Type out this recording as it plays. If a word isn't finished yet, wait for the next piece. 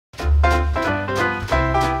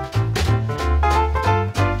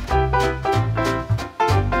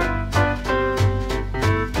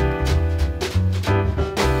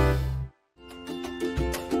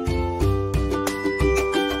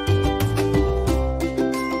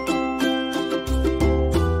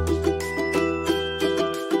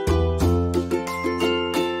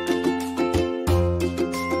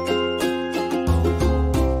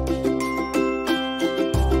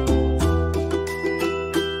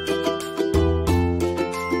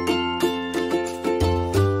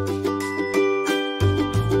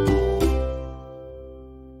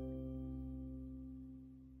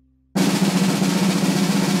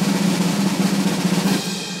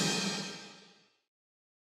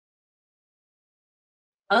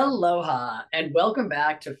Aloha, and welcome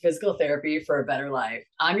back to Physical Therapy for a Better Life.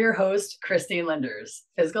 I'm your host, Christine Lynders,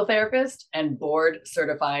 physical therapist and board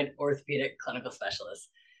certified orthopedic clinical specialist.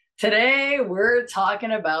 Today, we're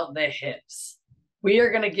talking about the hips. I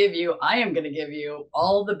am going to give you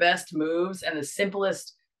all the best moves and the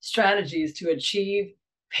simplest strategies to achieve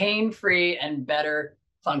pain-free and better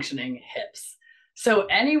functioning hips. So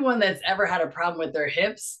anyone that's ever had a problem with their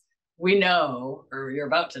hips, we know, or you're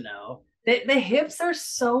about to know, the hips are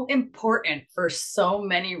so important for so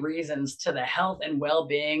many reasons to the health and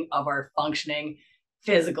well-being of our functioning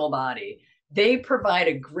physical body. They provide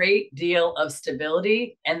a great deal of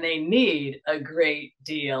stability and they need a great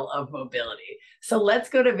deal of mobility. So let's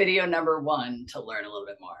go to video number 1 to learn a little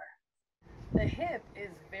bit more. The hip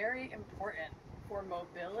is very important for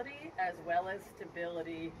mobility as well as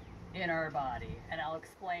stability in our body, and I'll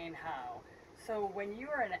explain how. So when you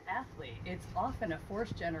are an athlete, it's often a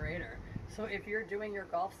force generator. So if you're doing your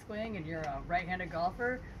golf swing and you're a right-handed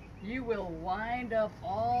golfer, you will wind up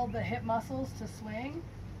all the hip muscles to swing,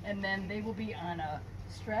 and then they will be on a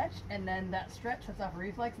stretch, and then that stretch sets off a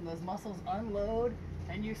reflex and those muscles unload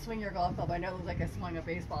and you swing your golf club. I know it looks like I swung a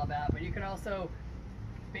baseball bat, but you can also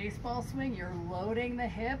baseball swing, you're loading the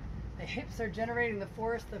hips are generating the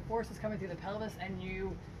force is coming through the pelvis, and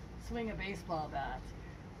you swing a baseball bat.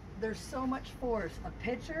 There's so much force. A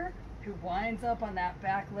pitcher who winds up on that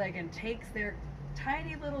back leg and takes their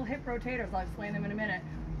tiny little hip rotators, I'll explain them in a minute,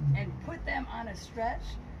 and put them on a stretch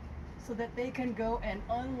so that they can go and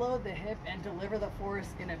unload the hip and deliver the force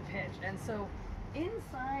in a pitch. And so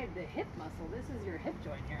inside the hip muscle, this is your hip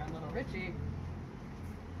joint here on little Richie,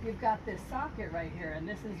 you've got this socket right here, and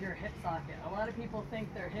this is your hip socket. A lot of people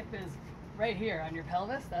think their hip is right here on your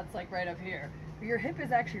pelvis. That's like right up here. But your hip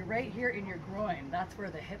is actually right here in your groin. That's where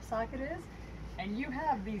the hip socket is. And you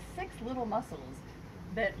have these 6 little muscles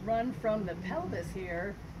that run from the pelvis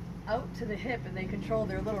here out to the hip, and they control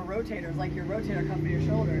their little rotators, like your rotator cuff in your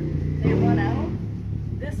shoulder. They run out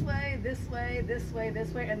this way, this way, this way,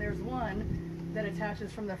 this way, and there's one that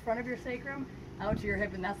attaches from the front of your sacrum out to your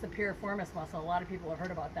hip, and that's the piriformis muscle. A lot of people have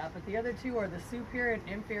heard about that, but the other 2 are the superior and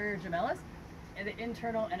inferior gemellus, and the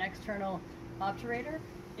internal and external obturator,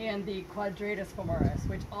 and the quadratus femoris,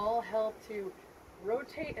 which all help to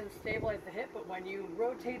rotate and stabilize the hip. But when you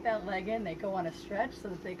rotate that leg in, they go on a stretch so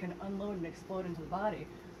that they can unload and explode into the body.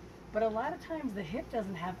 But a lot of times the hip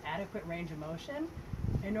doesn't have adequate range of motion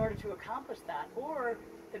in order to accomplish that, or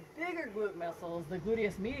the bigger glute muscles, the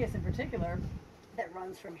gluteus medius in particular, that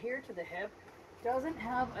runs from here to the hip, doesn't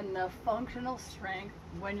have enough functional strength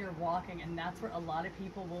when you're walking, and that's where a lot of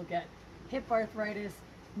people will get hip arthritis,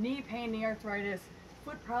 knee pain, knee arthritis,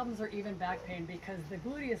 foot problems, or even back pain, because the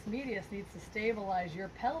gluteus medius needs to stabilize your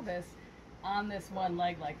pelvis on this one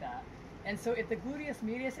leg like that. And so if the gluteus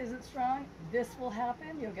medius isn't strong, this will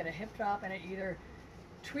happen. You'll get a hip drop, and it either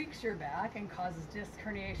tweaks your back and causes disc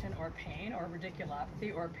herniation or pain or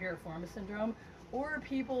radiculopathy or piriformis syndrome, or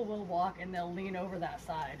people will walk and they'll lean over that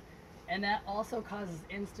side, and that also causes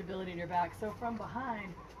instability in your back. So from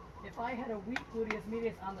behind, if I had a weak gluteus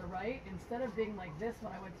medius on the right, instead of being like this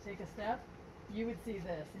when I went to take a step, you would see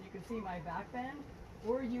this, and you could see my back bend,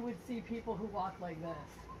 or you would see people who walk like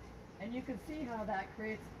this. And you can see how that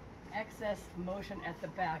creates excess motion at the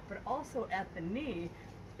back, but also at the knee.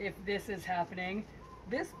 If this is happening,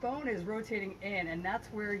 this bone is rotating in, and that's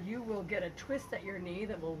where you will get a twist at your knee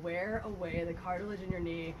that will wear away the cartilage in your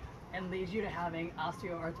knee and leads you to having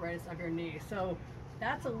osteoarthritis of your knee. So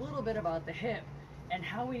that's a little bit about the hip and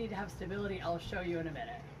how we need to have stability. I'll show you in a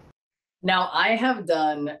minute. Now, I have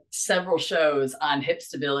done several shows on hip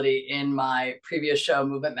stability in my previous show,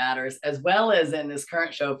 Movement Matters, as well as in this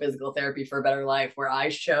current show, Physical Therapy for a Better Life, where I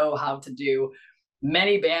show how to do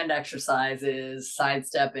many band exercises,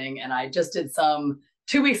 sidestepping, and I just did some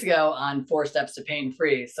 2 weeks ago on 4 steps to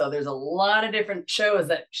pain-free. So there's a lot of different shows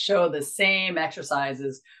that show the same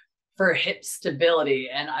exercises for hip stability,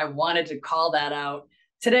 and I wanted to call that out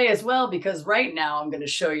today as well, because right now I'm going to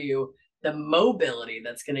show you the mobility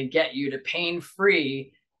that's going to get you to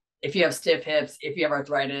pain-free if you have stiff hips, if you have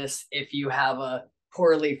arthritis, if you have a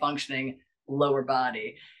poorly functioning lower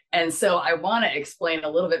body. And so I want to explain a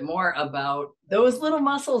little bit more about those little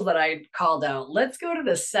muscles that I called out. Let's go to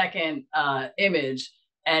the second image,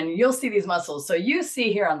 and you'll see these muscles. So you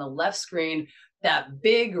see here on the left screen, that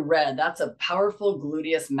big red, that's a powerful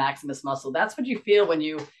gluteus maximus muscle. That's what you feel when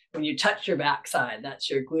you touch your backside. That's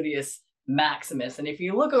your gluteus maximus. And if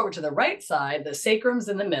you look over to the right side, the sacrum's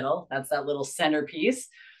in the middle. That's that little centerpiece.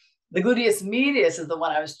 The gluteus medius is the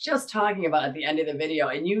one I was just talking about at the end of the video.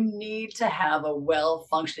 And you need to have a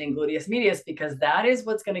well-functioning gluteus medius, because that is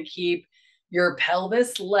what's going to keep your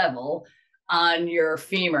pelvis level on your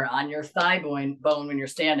femur, on your thigh bone when you're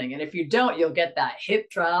standing. And if you don't, you'll get that hip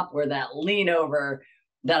drop or that lean over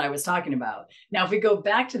that I was talking about. Now, if we go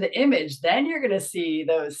back to the image, then you're going to see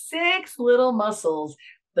those 6 little muscles,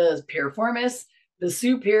 the piriformis, the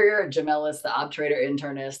superior gemellus, the obturator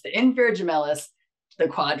internus, the inferior gemellus, the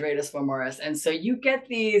quadratus femoris. And so you get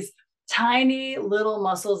these tiny little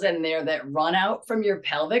muscles in there that run out from your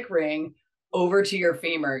pelvic ring over to your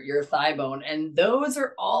femur, your thigh bone. And those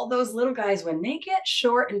are all those little guys when they get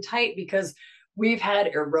short and tight because we've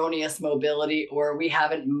had erroneous mobility or we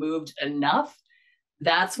haven't moved enough.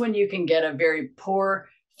 That's when you can get a very poor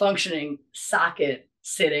functioning socket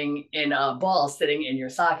sitting in a ball sitting in your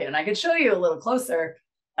socket. And I can show you a little closer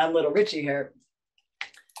on little Richie here.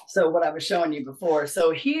 So what I was showing you before.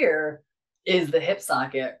 So here is the hip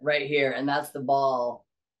socket right here. And that's the ball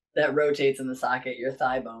that rotates in the socket, your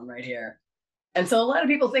thigh bone right here. And so a lot of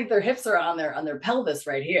people think their hips are on their pelvis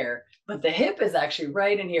right here, but the hip is actually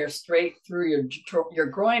right in here, straight through your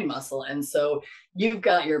groin muscle. And so you've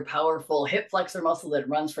got your powerful hip flexor muscle that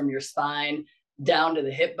runs from your spine down to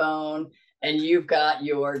the hip bone. And you've got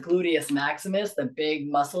your gluteus maximus, the big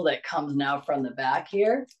muscle that comes now from the back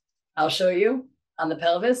here. I'll show you on the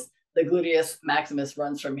pelvis. The gluteus maximus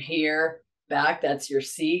runs from here back. That's your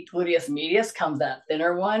seat. Gluteus medius comes that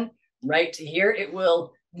thinner one right to here. It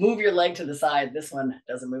will move your leg to the side. This one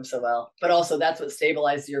doesn't move so well, but also that's what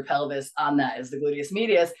stabilizes your pelvis on that is the gluteus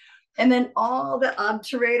medius. And then all the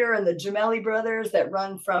obturator and the gemelli brothers that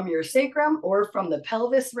run from your sacrum or from the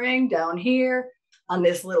pelvis ring down here on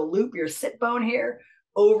this little loop, your sit bone here,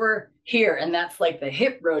 over here. And that's like the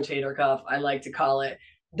hip rotator cuff, I like to call it.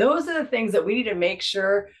 Those are the things that we need to make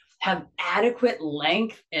sure have adequate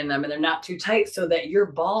length in them and they're not too tight so that your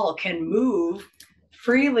ball can move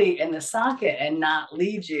freely in the socket and not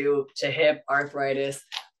lead you to hip arthritis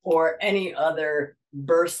or any other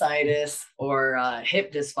bursitis or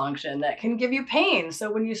hip dysfunction that can give you pain.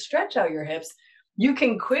 So when you stretch out your hips, you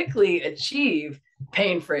can quickly achieve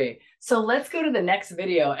pain-free. So let's go to the next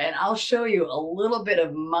video and I'll show you a little bit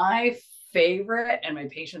of my favorite and my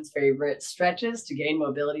patient's favorite stretches to gain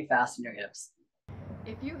mobility fast in your hips.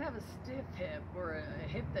 If you have a stiff hip or a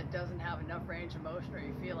hip that doesn't have enough range of motion or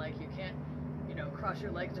you feel like you can't cross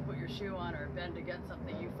your legs to put your shoe on or bend to get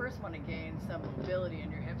something, you first want to gain some mobility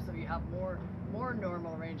in your hips so you have more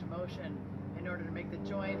normal range of motion in order to make the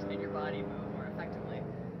joint and your body move more effectively.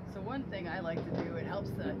 So one thing I like to do, it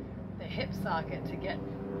helps the hip socket to get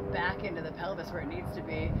back into the pelvis where it needs to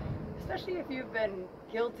be, especially if you've been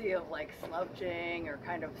guilty of like slouching or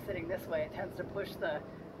kind of sitting this way. It tends to push the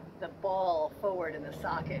ball forward in the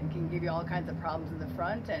socket and can give you all kinds of problems in the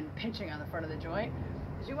front and pinching on the front of the joint.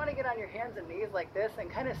 You want to get on your hands and knees like this and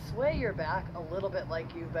kind of sway your back a little bit like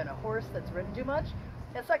you've been a horse that's ridden too much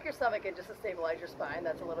and suck your stomach in just to stabilize your spine.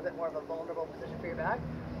 That's a little bit more of a vulnerable position for your back.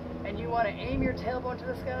 And you want to aim your tailbone to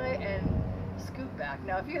the sky and scoot back.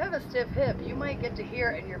 Now, if you have a stiff hip, you might get to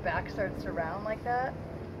here and your back starts to round like that.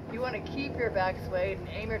 You want to keep your back swayed and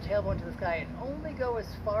aim your tailbone to the sky and only go as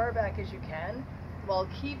far back as you can while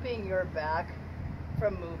keeping your back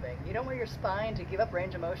from moving. You don't want your spine to give up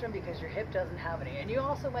range of motion because your hip doesn't have any. And you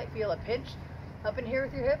also might feel a pinch up in here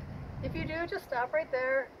with your hip. If you do, just stop right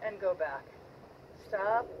there and go back.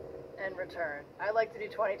 Stop and return. I like to do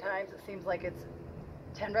 20 times. It seems like it's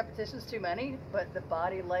 10 repetitions too many, but the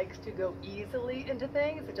body likes to go easily into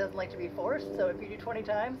things. It doesn't like to be forced. So if you do 20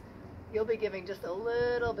 times, you'll be giving just a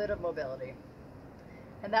little bit of mobility.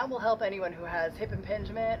 And that will help anyone who has hip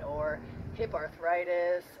impingement or hip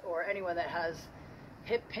arthritis or anyone that has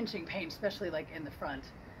hip pinching pain, especially like in the front.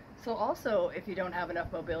 So also, if you don't have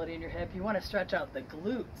enough mobility in your hip, you want to stretch out the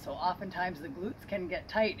glutes. So oftentimes the glutes can get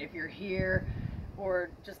tight if you're here or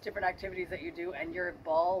just different activities that you do and your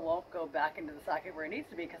ball won't go back into the socket where it needs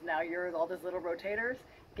to be because now all those little rotators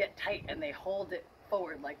get tight and they hold it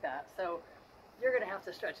forward like that. So you're going to have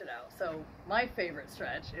to stretch it out. So my favorite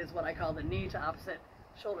stretch is what I call the knee to opposite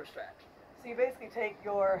shoulder stretch. So you basically take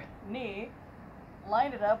your knee,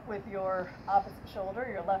 line it up with your opposite shoulder,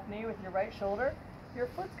 your left knee with your right shoulder. Your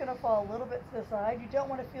foot's going to fall a little bit to the side. You don't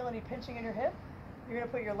want to feel any pinching in your hip. You're going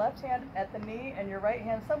to put your left hand at the knee and your right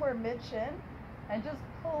hand somewhere mid-shin and just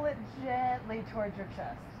pull it gently towards your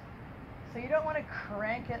chest. So you don't want to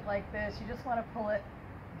crank it like this. You just want to pull it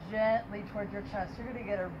gently towards your chest. You're going to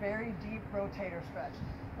get a very deep rotator stretch.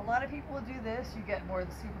 A lot of people will do this. You get more of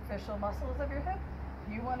the superficial muscles of your hip.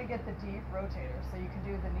 You want to get the deep rotator. So you can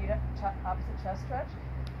do the knee to opposite chest stretch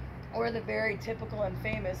or the very typical and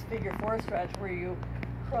famous figure 4 stretch where you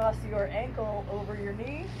cross your ankle over your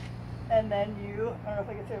knee and then you, I don't know if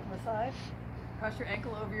I can say it from the side, cross your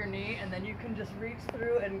ankle over your knee, and then you can just reach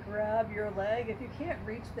through and grab your leg. If you can't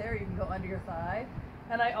reach there, you can go under your thigh.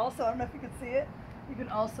 And I don't know if you can see it, you can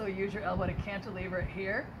also use your elbow to cantilever it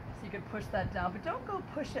here. So you can push that down, but don't go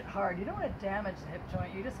push it hard. You don't want to damage the hip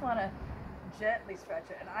joint. You just want to gently stretch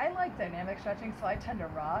it. And I like dynamic stretching, so I tend to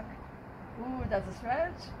rock. Ooh, that's a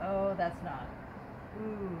stretch. Oh, that's not.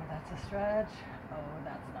 Ooh, that's a stretch. Oh,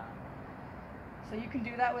 that's not. So you can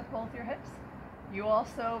do that with both your hips. You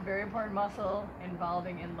also, very important muscle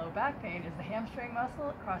involving in low back pain is the hamstring muscle.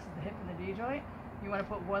 It crosses the hip and the knee joint. You want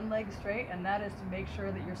to put one leg straight, and that is to make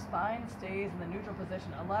sure that your spine stays in the neutral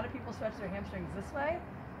position. A lot of people stretch their hamstrings this way.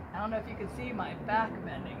 I don't know if you can see my back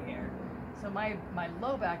bending here. So my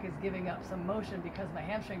low back is giving up some motion because my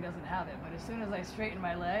hamstring doesn't have it. But as soon as I straighten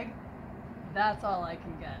my leg, that's all I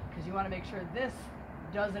can get, because you want to make sure this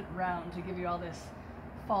doesn't round to give you all this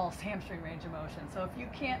false hamstring range of motion. So if you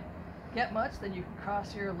can't get much, then you can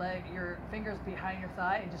cross your leg, your fingers behind your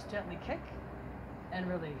thigh, and just gently kick and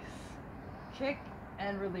release. Kick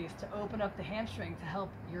and release to open up the hamstring to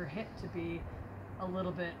help your hip to be a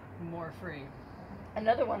little bit more free.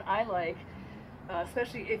 Another one I like,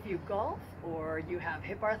 especially if you golf or you have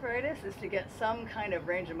hip arthritis, is to get some kind of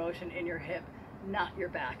range of motion in your hip, not your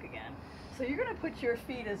back again. So you're going to put your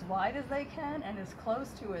feet as wide as they can and as close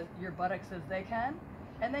to your buttocks as they can,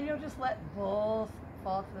 and then you'll just let both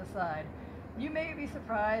fall to the side. You may be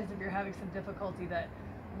surprised if you're having some difficulty that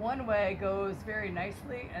one way goes very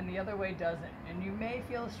nicely and the other way doesn't. And you may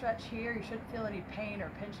feel a stretch here, you shouldn't feel any pain or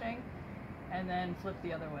pinching, and then flip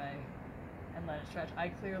the other way and let it stretch. I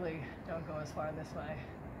clearly don't go as far this way,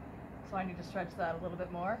 so I need to stretch that a little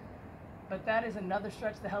bit more. But that is another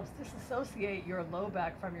stretch that helps disassociate your low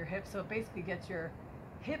back from your hip, so it basically gets your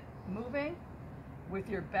hip moving with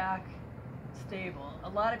your back stable. A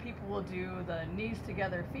lot of people will do the knees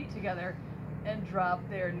together, feet together, and drop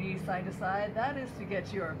their knees side to side. That is to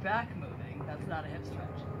get your back moving. That's not a hip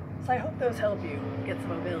stretch. So I hope those help you get some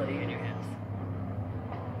mobility in your hips.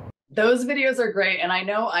 Those videos are great, and I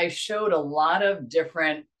know I showed a lot of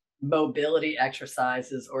different mobility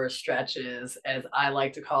exercises or stretches, as I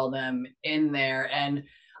like to call them, in there. And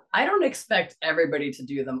I don't expect everybody to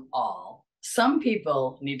do them all. Some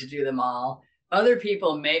people need to do them all. Other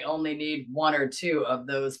people may only need one or two of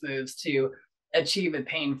those moves to achieve a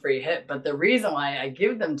pain-free hip. But the reason why I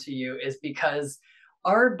give them to you is because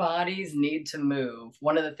our bodies need to move.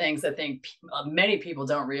 One of the things I think many people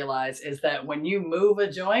don't realize is that when you move a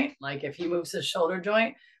joint, like if he moves his shoulder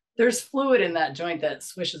joint, there's fluid in that joint that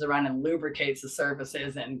swishes around and lubricates the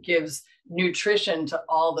surfaces and gives nutrition to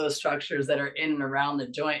all those structures that are in and around the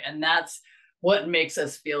joint. And that's what makes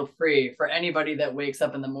us feel free. For anybody that wakes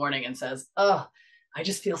up in the morning and says, oh, I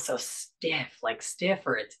just feel so stiff,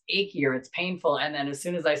 or it's achy or it's painful. And then as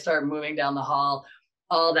soon as I start moving down the hall,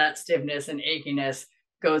 all that stiffness and achiness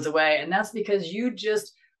goes away. And that's because you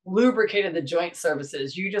just lubricated the joint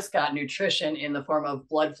surfaces. You just got nutrition in the form of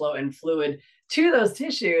blood flow and fluid to those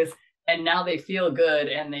tissues, and now they feel good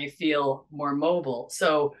and they feel more mobile.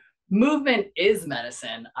 So movement is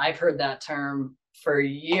medicine. I've heard that term for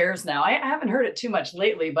years now. I haven't heard it too much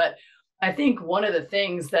lately, but I think one of the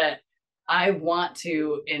things that I want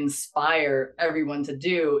to inspire everyone to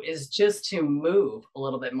do is just to move a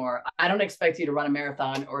little bit more. I don't expect you to run a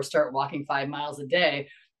marathon or start walking 5 miles a day,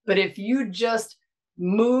 but if you just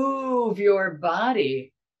move your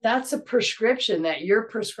body, that's a prescription that you're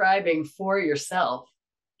prescribing for yourself.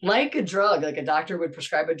 Like a drug, like a doctor would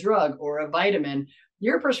prescribe a drug or a vitamin,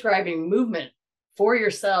 you're prescribing movement for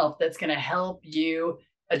yourself that's going to help you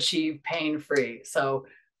achieve pain-free. So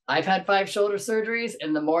I've had 5 shoulder surgeries.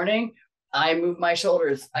 In the morning, I move my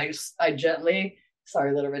shoulders. I gently,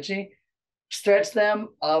 sorry, little Richie, stretch them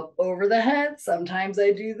up over the head. Sometimes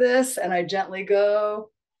I do this and I gently go,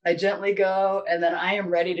 and then I am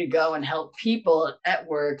ready to go and help people at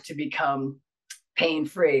work to become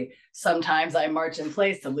pain-free. Sometimes I march in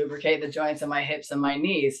place to lubricate the joints in my hips and my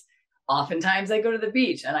knees. Oftentimes I go to the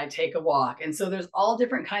beach and I take a walk. And so there's all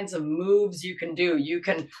different kinds of moves you can do. You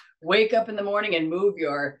can wake up in the morning and move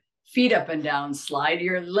your feet up and down, slide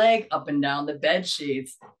your leg up and down the bed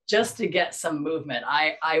sheets just to get some movement.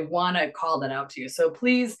 I want to call that out to you. So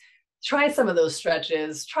please try some of those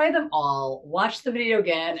stretches, try them all, watch the video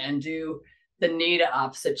again, and do the knee to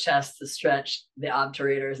opposite chest to stretch the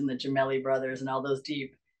obturators and the gemelli brothers and all those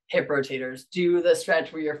deep hip rotators. Do the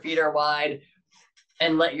stretch where your feet are wide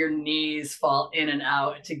and let your knees fall in and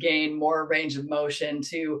out to gain more range of motion,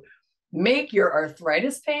 to make your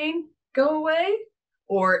arthritis pain go away,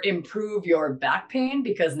 or improve your back pain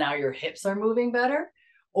because now your hips are moving better,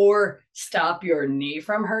 or stop your knee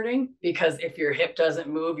from hurting because if your hip doesn't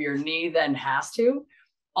move, your knee then has to,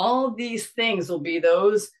 All of these things will be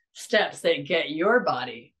those steps that get your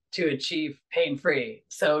body to achieve pain-free.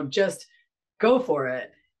 So just go for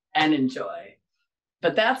it and enjoy.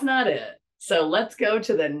 But that's not it. So let's go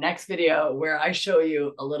to the next video where I show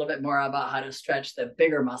you a little bit more about how to stretch the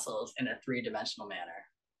bigger muscles in a three-dimensional manner.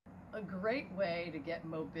 A great way to get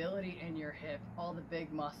mobility in your hip, all the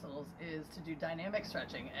big muscles, is to do dynamic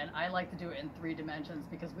stretching. And I like to do it in 3 dimensions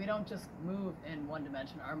because we don't just move in 1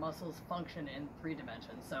 dimension. Our muscles function in 3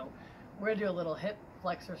 dimensions. So we're gonna do a little hip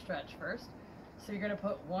flexor stretch first. So you're gonna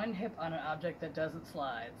put one hip on an object that doesn't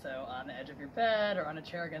slide. So on the edge of your bed or on a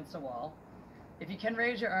chair against a wall. If you can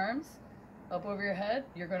raise your arms up over your head,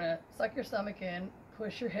 you're gonna suck your stomach in,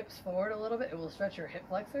 push your hips forward a little bit. It will stretch your hip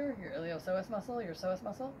flexor, your iliopsoas muscle, your psoas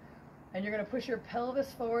muscle. And you're gonna push your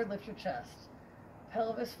pelvis forward, lift your chest.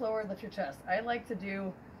 Pelvis forward, lift your chest. I like to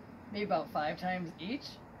do maybe about 5 times each.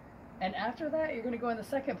 And after that, you're gonna go in the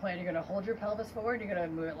second plane. You're gonna hold your pelvis forward, you're gonna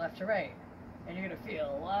move it left to right. And you're gonna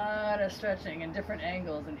feel a lot of stretching in different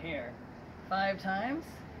angles in here. 5 times.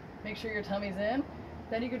 Make sure your tummy's in.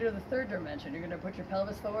 Then you can do the third dimension. You're gonna put your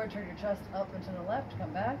pelvis forward, turn your chest up and to the left,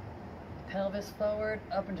 come back. Pelvis forward,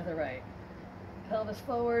 up and to the right. Pelvis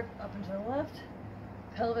forward, up and to the left.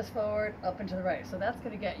 Pelvis forward, up and to the right. So that's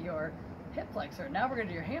gonna get your hip flexor. Now we're gonna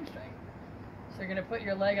do your hamstring. So you're gonna put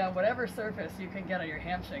your leg on whatever surface you can get on your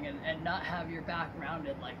hamstring and not have your back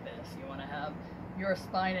rounded like this. You wanna have your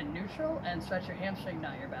spine in neutral and stretch your hamstring,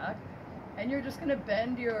 not your back. And you're just gonna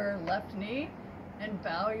bend your left knee and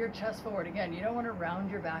bow your chest forward. Again, you don't want to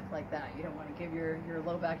round your back like that. You don't want to give your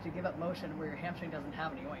low back to give up motion where your hamstring doesn't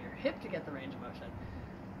have any. You want your hip to get the range of motion.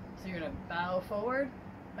 So you're going to bow forward,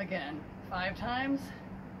 again, 5 times,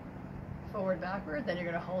 forward, backward, then you're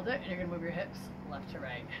going to hold it and you're going to move your hips left to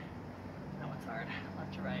right. That one's hard,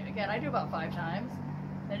 left to right. Again, I do about 5 times.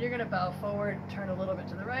 Then you're going to bow forward, turn a little bit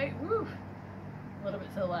to the right, woo, a little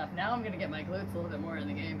bit to the left. Now I'm going to get my glutes a little bit more in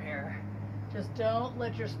the game here. Just don't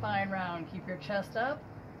let your spine round. Keep your chest up,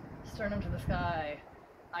 sternum to the sky,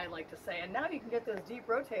 I like to say. And now you can get those deep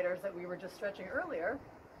rotators that we were just stretching earlier.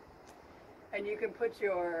 And you can put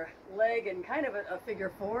your leg in kind of a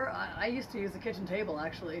figure 4. I used to use the kitchen table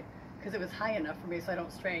actually because it was high enough for me so I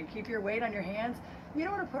don't strain. Keep your weight on your hands. You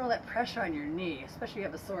don't want to put all that pressure on your knee, especially if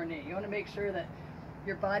you have a sore knee. You want to make sure that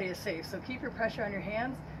your body is safe. So keep your pressure on your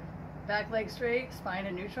hands. Back leg straight, spine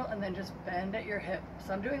in neutral, and then just bend at your hip.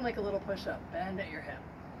 So I'm doing like a little push-up, bend at your hip.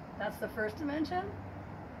 That's the first dimension.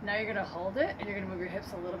 Now you're gonna hold it, and you're gonna move your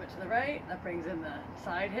hips a little bit to the right. That brings in the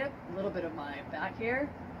side hip, a little bit of my back here.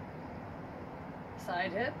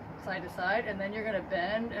 Side hip, side to side, and then you're gonna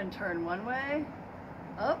bend and turn one way,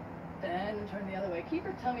 up, bend and turn the other way. Keep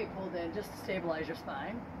your tummy pulled in just to stabilize your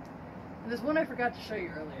spine. And there's one I forgot to show you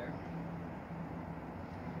earlier,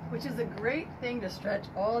 which is a great thing to stretch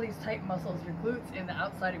all these tight muscles, your glutes in the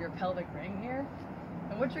outside of your pelvic ring here.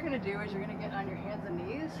 And what you're gonna do is you're gonna get on your hands and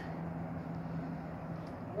knees,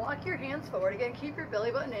 walk your hands forward. Again, keep your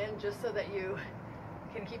belly button in just so that you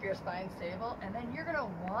can keep your spine stable. And then you're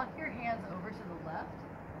gonna walk your hands over to the left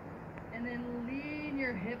and then lean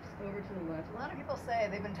your hips over to the left. A lot of people say,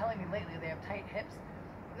 they've been telling me lately, they have tight hips.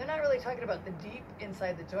 They're not really talking about the deep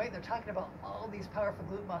inside the joint. They're talking about all these powerful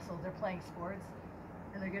glute muscles. They're playing sports.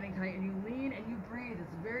 And they're getting tight, and you lean and you breathe.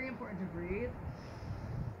 It's very important to breathe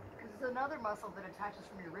because it's another muscle that attaches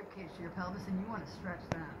from your rib cage to your pelvis, and you want to stretch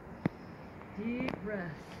that. Deep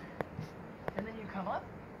breath. And then you come up,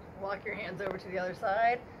 walk your hands over to the other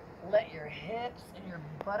side, let your hips and your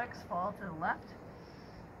buttocks fall to the left,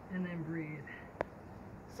 and then breathe.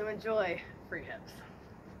 So enjoy free hips.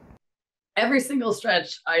 Every single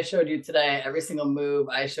stretch I showed you today, every single move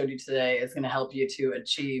I showed you today is going to help you to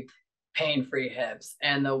achieve pain-free hips.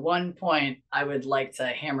 And the one point I would like to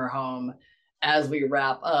hammer home as we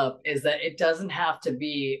wrap up is that it doesn't have to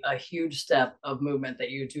be a huge step of movement that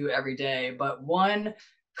you do every day, but one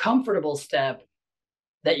comfortable step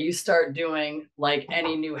that you start doing, like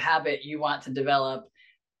any new habit you want to develop.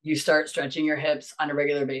 You start stretching your hips on a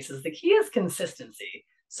regular basis. The key is consistency.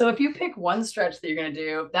 So if you pick one stretch that you're going to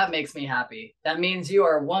do, that makes me happy. That means you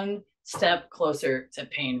are one step closer to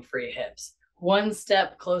pain-free hips. One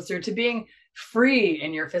step closer to being free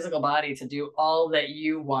in your physical body to do all that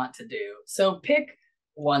you want to do. So pick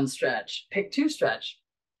one stretch, pick 2 stretch,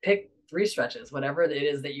 pick 3 stretches, whatever it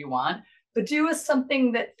is that you want, but do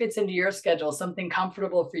something that fits into your schedule, something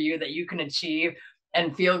comfortable for you that you can achieve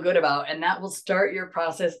and feel good about. And that will start your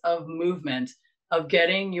process of movement, of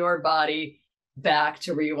getting your body back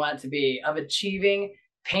to where you want it to be, of achieving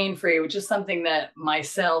pain-free, which is something that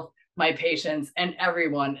myself, my patients, and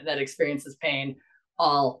everyone that experiences pain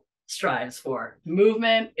all strives for.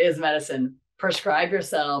 Movement is medicine. Prescribe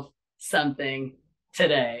yourself something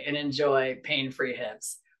today and enjoy pain-free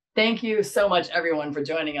hips. Thank you so much, everyone, for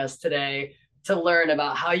joining us today to learn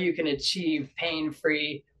about how you can achieve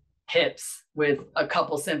pain-free hips with a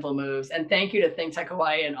couple simple moves. And thank you to ThinkTech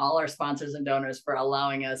Hawaii and all our sponsors and donors for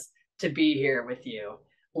allowing us to be here with you.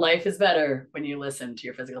 Life is better when you listen to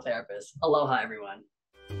your physical therapist. Aloha, everyone.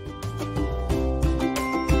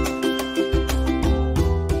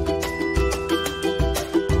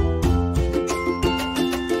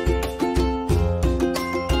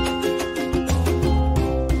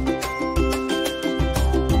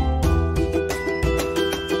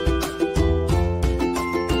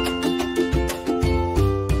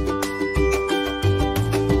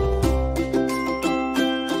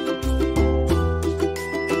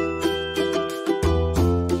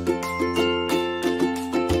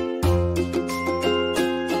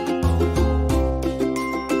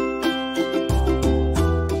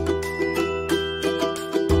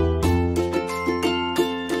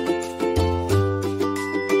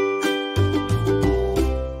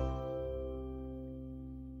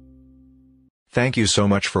 Thank you so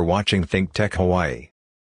much for watching ThinkTech Hawaii.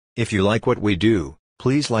 If you like what we do,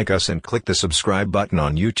 please like us and click the subscribe button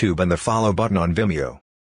on YouTube and the follow button on Vimeo.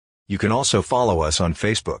 You can also follow us on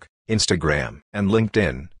Facebook, Instagram, and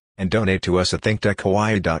LinkedIn, and donate to us at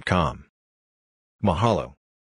thinktechhawaii.com. Mahalo.